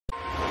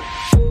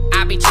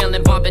I be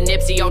chillin', bumpin'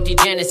 Nipsey, OT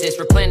Genesis.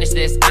 Replenish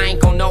this, I ain't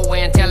go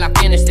nowhere until I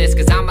finish this,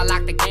 cause I'ma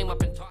lock the game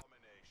up and talk.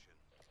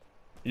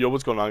 Yo,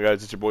 what's going on,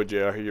 guys? It's your boy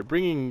JR here,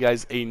 bringing you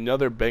guys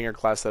another banger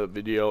class setup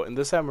video. And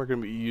this time we're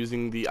going to be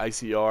using the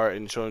ICR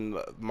and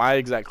showing my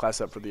exact class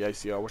setup for the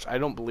ICR, which I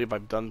don't believe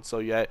I've done so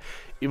yet,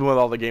 even with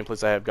all the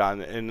gameplays I have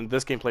gotten. And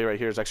this gameplay right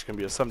here is actually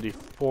going to be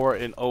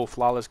a 74-0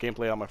 flawless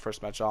gameplay on my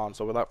first match on.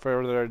 So without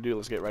further ado,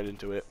 let's get right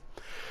into it.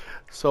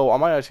 So on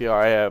my ICR,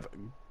 I have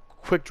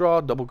quick draw,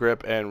 double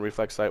grip, and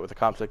reflex sight with a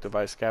comp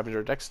device,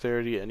 scavenger,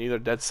 dexterity, and either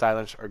dead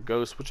silence or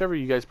ghost, whichever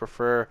you guys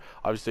prefer.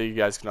 Obviously, you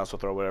guys can also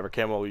throw whatever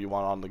camo you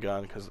want on the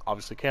gun, because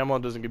obviously camo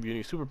doesn't give you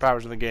any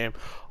superpowers in the game,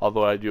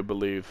 although I do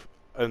believe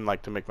and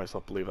like to make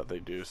myself believe that they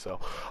do. So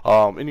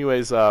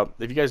anyways, if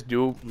you guys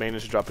do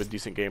manage to drop a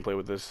decent gameplay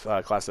with this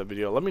class up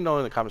video, let me know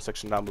in the comment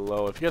section down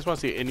below. If you guys want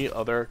to see any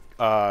other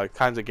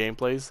kinds of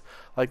gameplays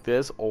like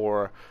this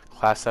or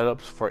class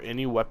setups for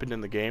any weapon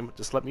in the game,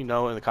 just let me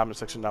know in the comment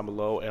section down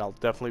below, and I'll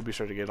definitely be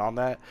sure to get on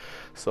that.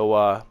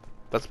 So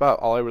that's about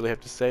all I really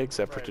have to say,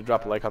 except for to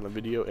drop a like on the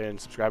video and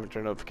subscribe and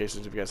turn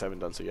notifications if you guys haven't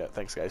done so yet.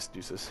 Thanks, guys.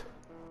 Deuces.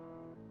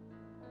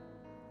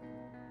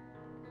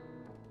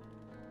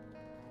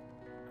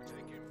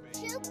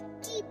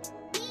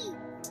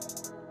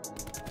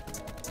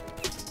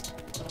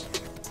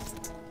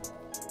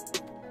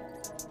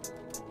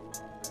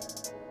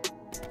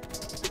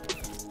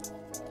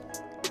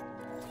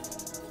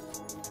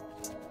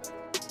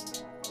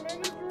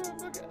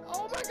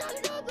 Oh my god,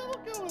 you got a double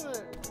kill with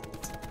it!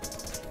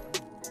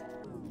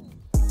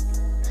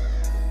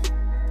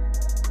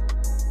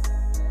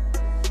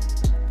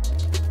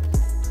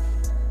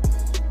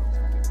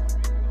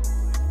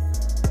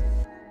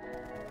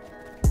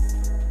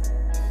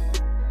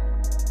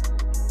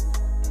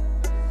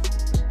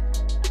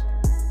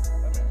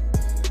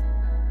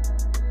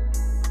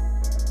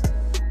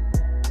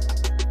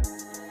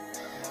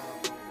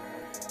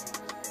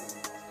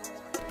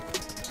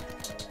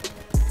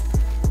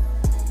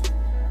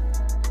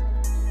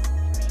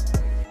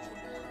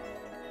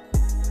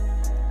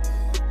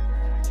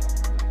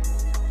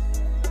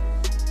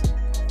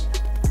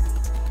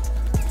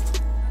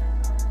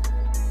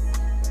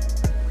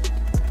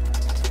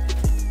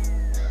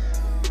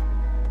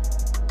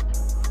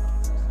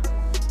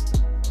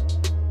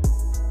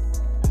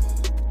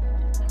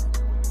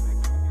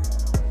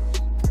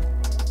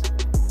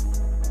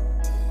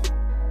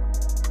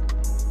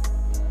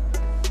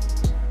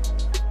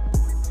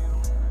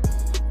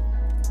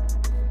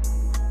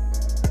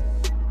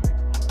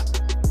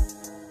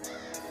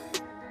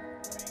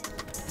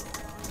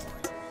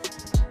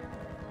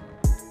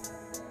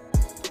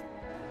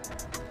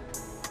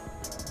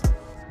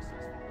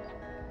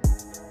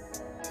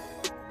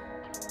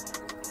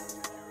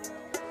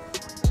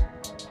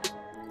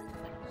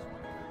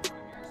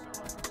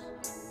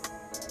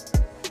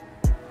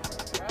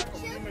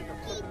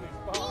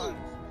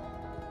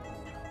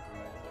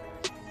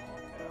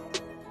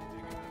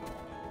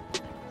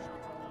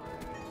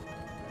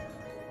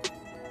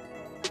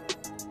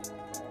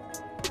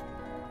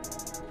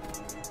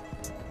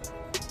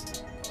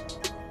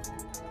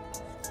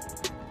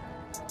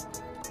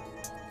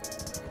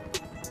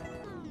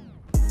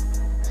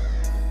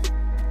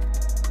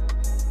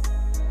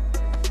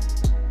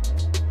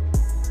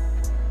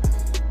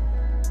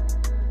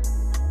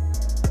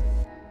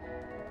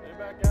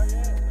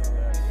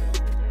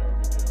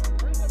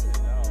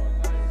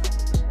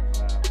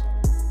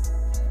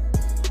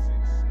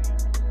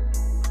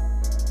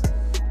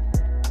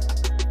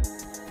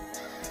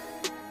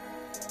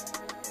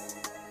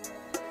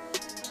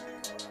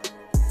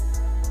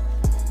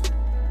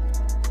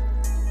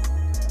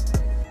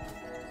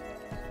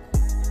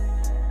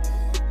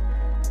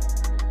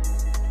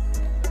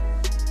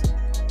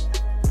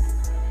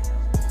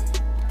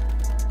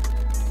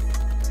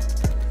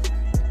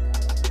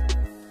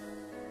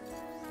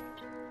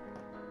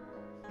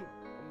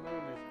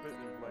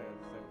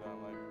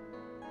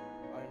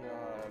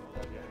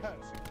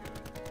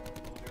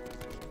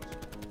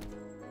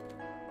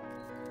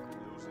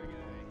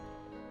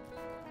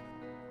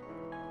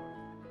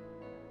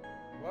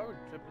 Why would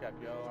trip cap,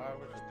 yo? I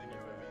wish I didn't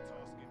even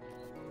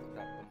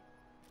cap them.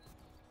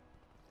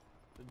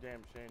 It's a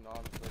damn shame,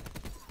 honestly.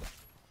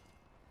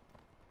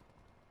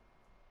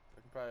 I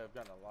could probably have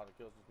gotten a lot of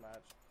kills this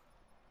match.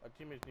 Our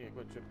teammates need a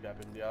quick trip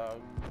capping, yo.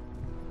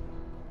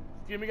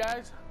 Excuse me,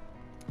 guys.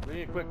 We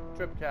need a quick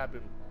trip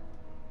capping.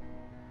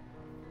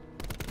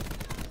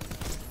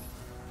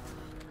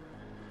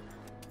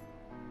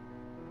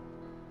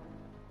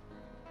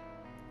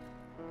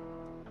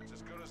 It's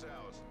as good as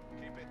ours.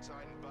 Keep it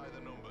tightened by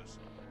the numbers.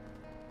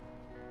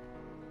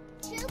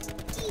 Losing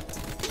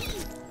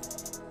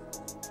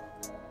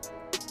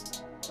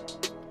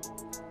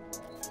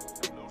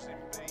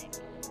B.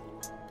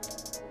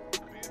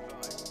 Be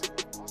advised.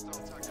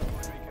 Hostile tactical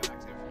beacon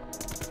active.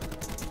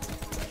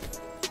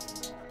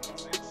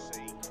 Losing C.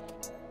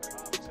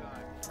 Half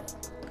time.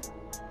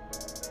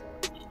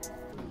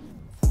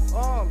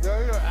 Oh,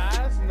 they're your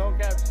ass and don't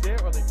cap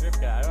shit, or they drip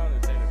cap. I don't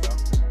understand it, bro.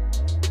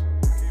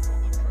 Keep up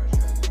the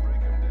pressure.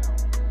 Break them down.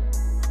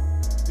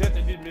 Yes,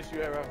 I did miss you,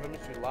 Ref. I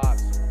miss you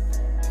lots.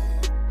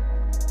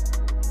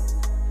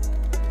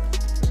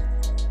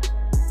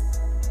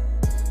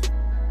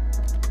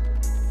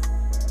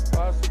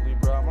 Possibly,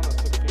 bro. I'm on a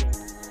 16.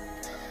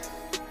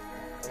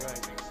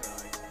 Alright.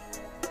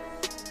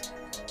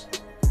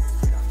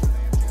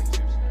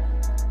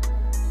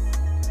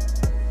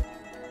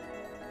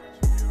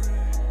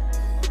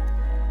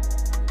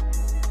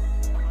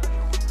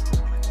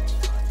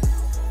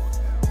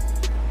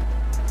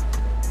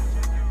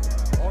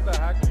 I want that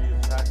hacker to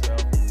use hack though.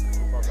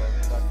 Fuck off,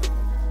 hack though.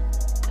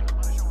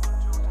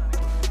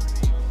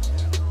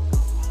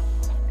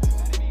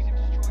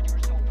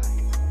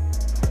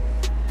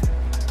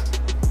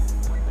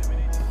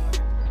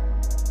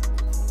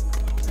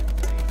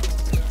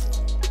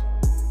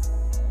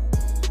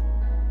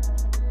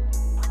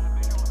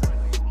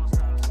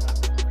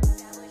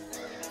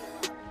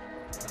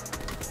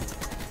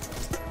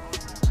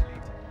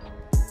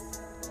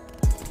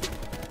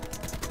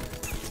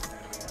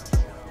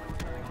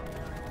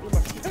 Dude, my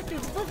shit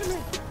is fucking me.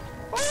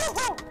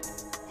 Oh!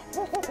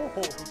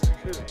 Oh,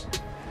 shit.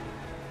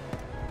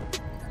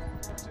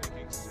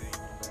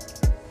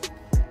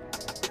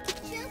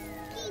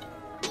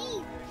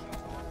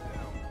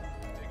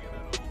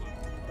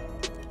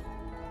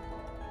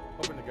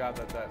 Hoping to God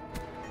that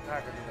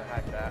hacker didn't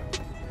hack that.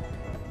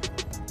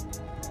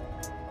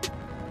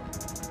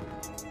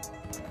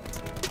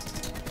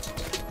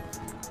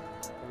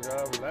 Here we go,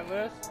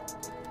 relentless.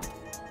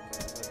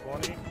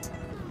 20.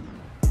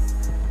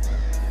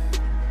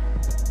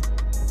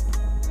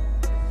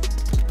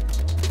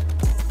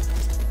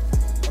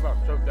 I about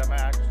choked that. My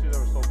accuracy that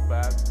was so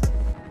bad.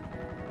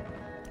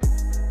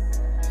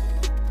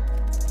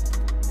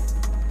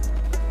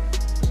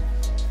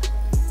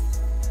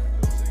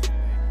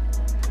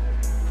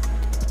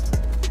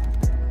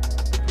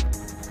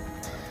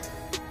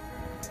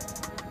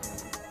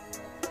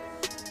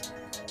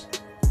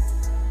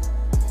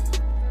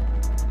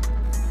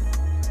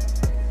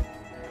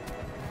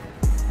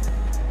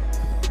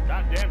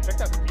 God damn, check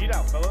that speed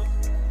out, fellas.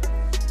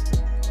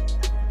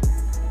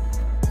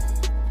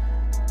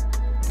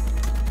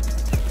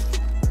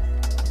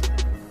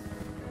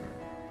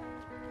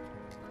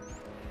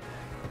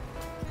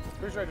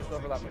 Pretty sure I just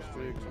overlapped my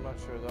streaks. I'm not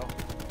sure though.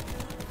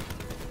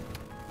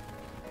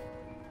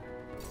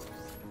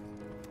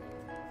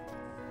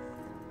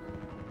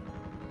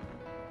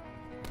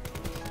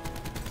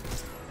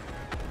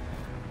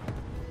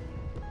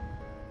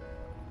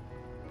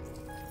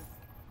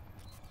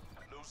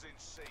 Losing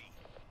C.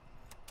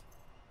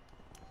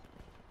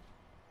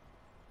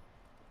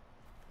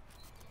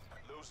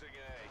 Losing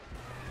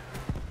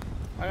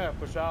A. I gotta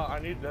push out. I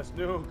need this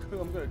nuke.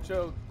 I'm gonna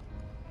choke.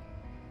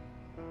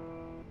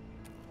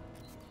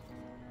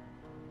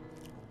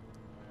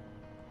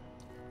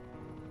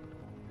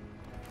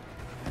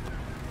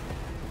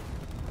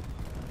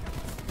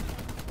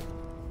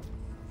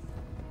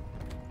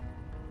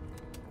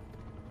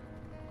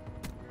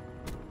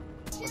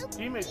 My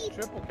teammates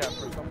triple cap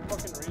for some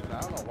fucking reason.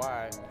 I don't know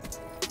why.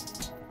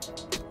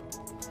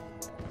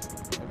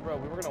 Like, bro,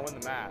 we were gonna win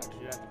the match. You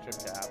didn't have to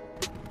trip cap.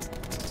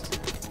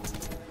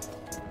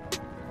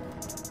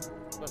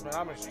 Look, man,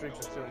 how many streaks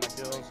are stealing my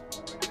kills?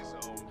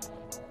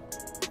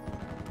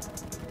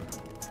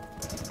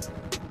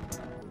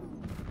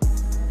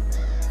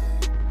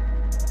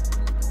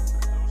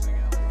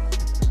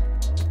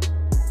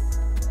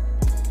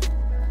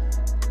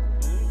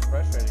 This is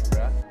frustrating,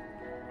 bruh.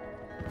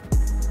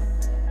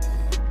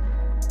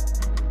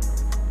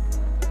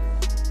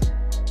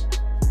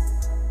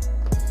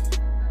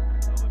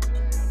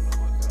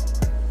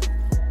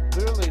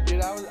 Literally,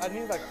 dude, I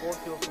need like 4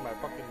 kills for my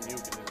fucking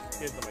nuke, and this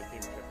kid's on my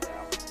team tripped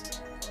out.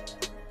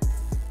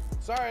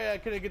 Sorry I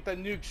couldn't get that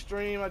nuke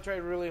stream. I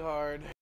tried really hard.